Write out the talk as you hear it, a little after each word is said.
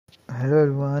Hello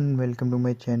everyone, welcome to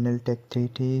my channel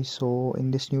Tech3T. So in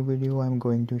this new video I'm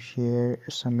going to share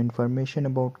some information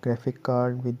about graphic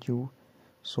card with you.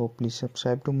 So please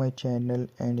subscribe to my channel,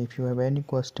 and if you have any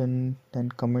question then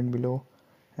comment below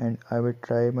and I will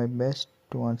try my best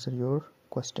to answer your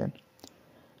question.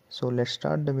 So let's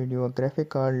start the video. A graphic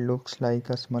card looks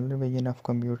like a smaller version of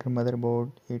computer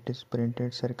motherboard. It is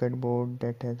printed circuit board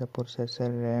that has a processor,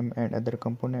 RAM and other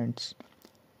components.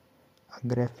 A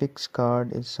graphics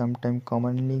card is sometimes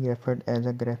commonly referred as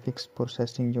a graphics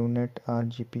processing unit or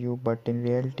GPU, but in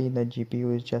reality the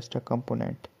GPU is just a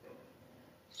component.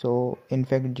 So in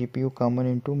fact GPU common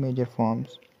in two major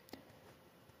forms: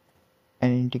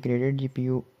 an integrated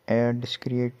GPU and a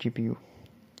discrete GPU.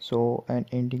 So an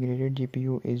integrated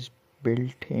GPU is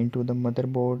built into the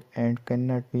motherboard and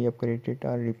cannot be upgraded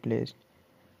or replaced.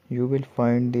 You will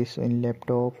find this in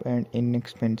laptop and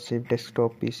inexpensive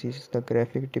desktop PCs. The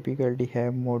graphics typically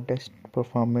have modest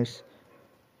performance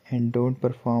and don't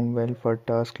perform well for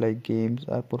tasks like games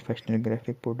or professional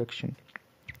graphic production.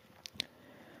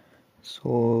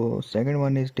 So second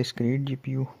one is discrete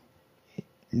GPU.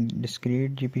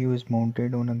 Discrete GPU is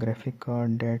mounted on a graphic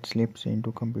card that slips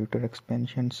into computer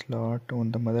expansion slot on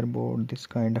the motherboard. This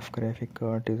kind of graphic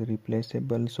card is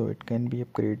replaceable, so it can be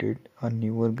upgraded. A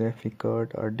newer graphic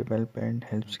card are developed and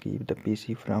helps keep the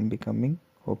PC from becoming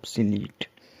obsolete.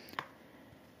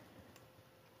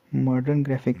 Modern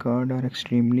graphic cards are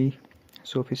extremely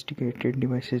sophisticated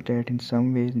devices that in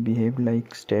some ways behave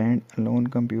like stand-alone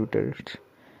computers.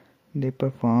 They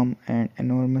perform an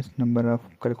enormous number of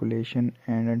calculations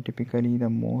and are typically the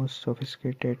most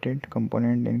sophisticated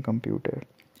component in computer.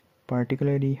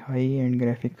 Particularly high-end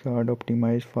graphics cards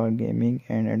optimized for gaming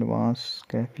and advanced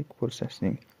graphic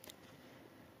processing.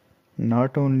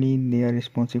 Not only they are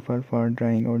responsible for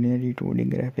drawing ordinary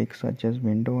 2D graphics such as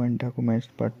windows and documents,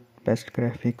 but best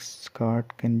graphics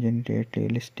card can generate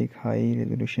realistic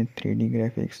high-resolution 3D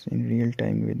graphics in real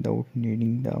time without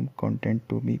needing the content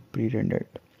to be pre-rendered.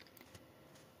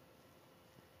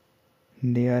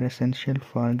 They are essential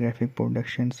for graphic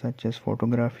production such as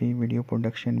photography, video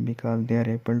production, because they are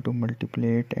able to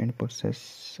manipulate and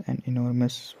process an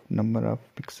enormous number of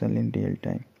pixels in real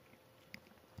time.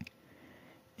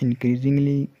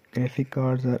 Increasingly, graphic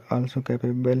cards are also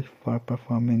capable for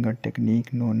performing a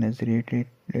technique known as ray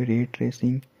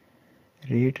tracing.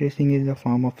 Ray tracing is a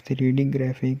form of 3D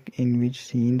graphic in which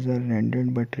scenes are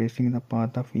rendered by tracing the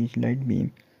path of each light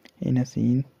beam in a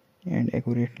scene and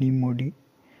accurately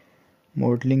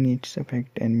modeling its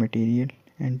effect and material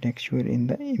and texture in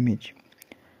the image.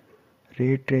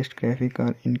 Ray traced graphics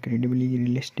are incredibly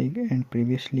realistic and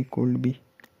previously could be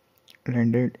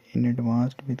rendered in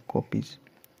advance with copies.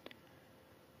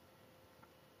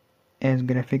 As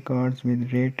graphic cards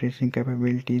with ray tracing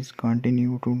capabilities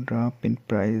continue to drop in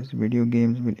price, video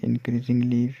games will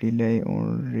increasingly rely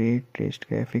on ray traced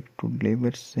graphics to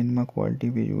deliver cinema quality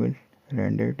visual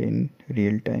rendered in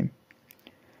real time.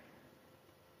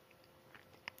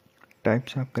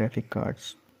 Types of graphic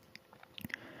cards.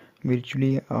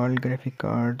 Virtually all graphic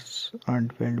cards are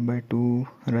developed by two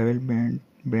rival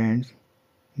brands,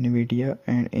 NVIDIA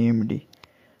and AMD.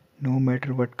 No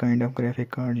matter what kind of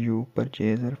graphic card you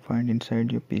purchase or find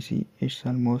inside your PC, it's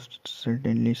almost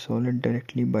certainly sold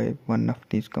directly by one of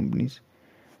these companies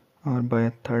or by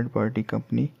a third-party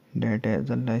company that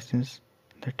has a license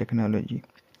the technology.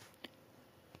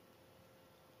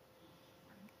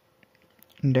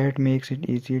 That makes it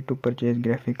easier to purchase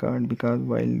graphic card, because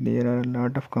while there are a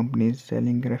lot of companies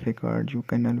selling graphic cards, you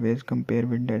can always compare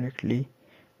with directly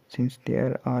since they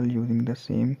are all using the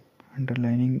same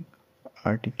underlying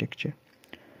architecture.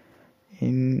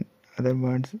 In other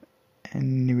words,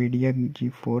 an NVIDIA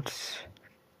GeForce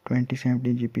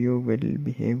 2070 GPU will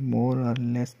behave more or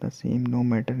less the same no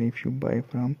matter if you buy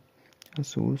from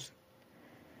ASUS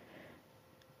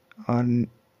or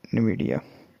NVIDIA.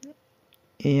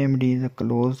 AMD is a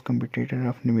close competitor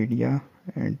of NVIDIA,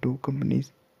 and two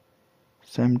companies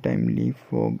sometimes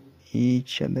leapfrog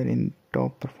each other in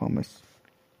top performance.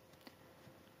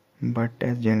 But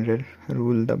as general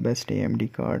rule, the best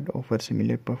AMD card offers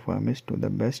similar performance to the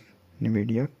best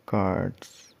NVIDIA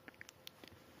cards.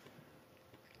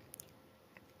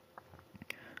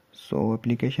 So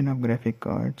application of graphic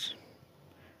cards.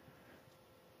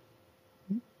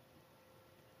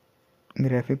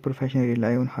 Graphic professionals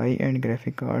rely on high-end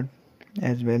graphic card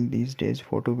as well these days.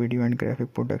 Photo, video and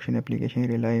graphic production applications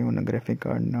rely on a graphic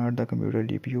card, not the computer.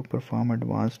 GPU perform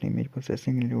advanced image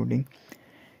processing including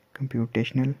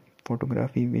computational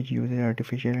photography, which uses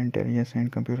artificial intelligence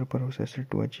and computer processor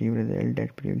to achieve results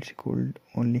that previously could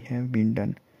only have been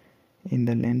done in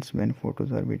the lens when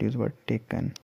photos or videos were taken.